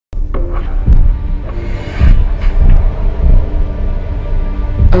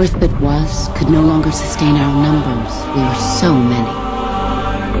Earth that was could no longer sustain our numbers. We were so many.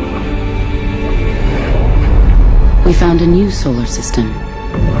 We found a new solar system.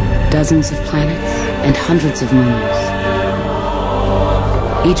 Dozens of planets and hundreds of moons.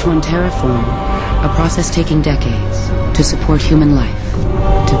 Each one terraformed, a process taking decades to support human life,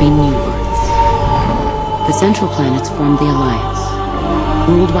 to be new Earths. The central planets formed the Alliance.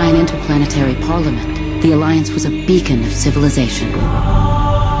 Ruled by an interplanetary parliament, the Alliance was a beacon of civilization.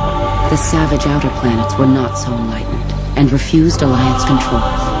 The savage outer planets were not so enlightened and refused Alliance control.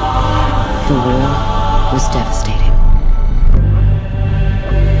 The war was devastating.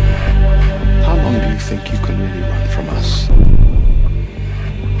 How long do you think you can really run from us?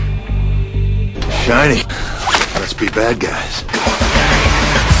 Shiny. Let's be bad guys.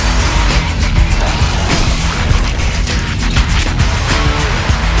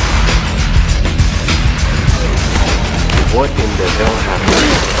 What in the hell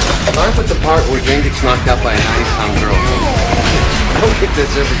happened? Laugh at the part where Jane gets knocked out by a 90-pound girl. I don't think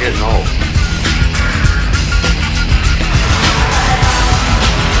that's ever getting old.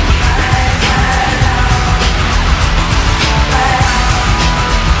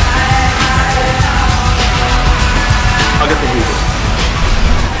 I'll get the heaters.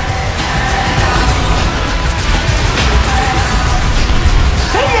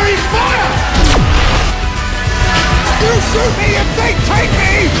 Somebody's fire! You shoot me if they take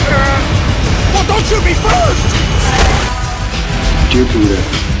me! Well, don't shoot me first! Dear Buddha,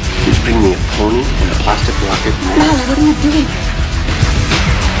 please bring me a pony and a plastic rocket. Mal, what are you doing?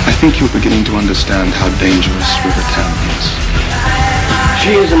 I think you're beginning to understand how dangerous River Tam is.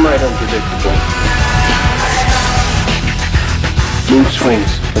 She is a mite unpredictable. Moon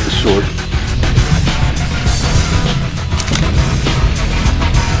swings like a sword.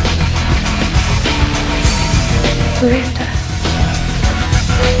 Where is that?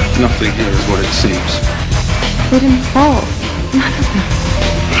 Nothing here is what it seems. They didn't fall. None of them.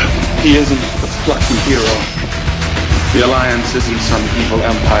 He isn't a plucky hero. The Alliance isn't some evil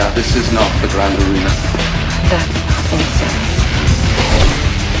empire. This is not the Grand Arena. That's nonsense.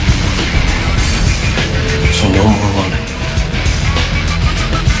 So no more running.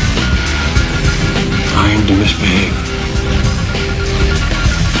 Time to misbehave.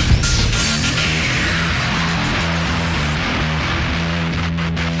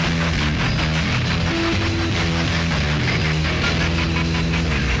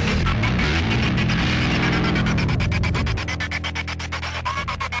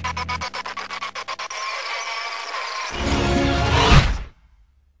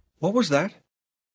 What was that?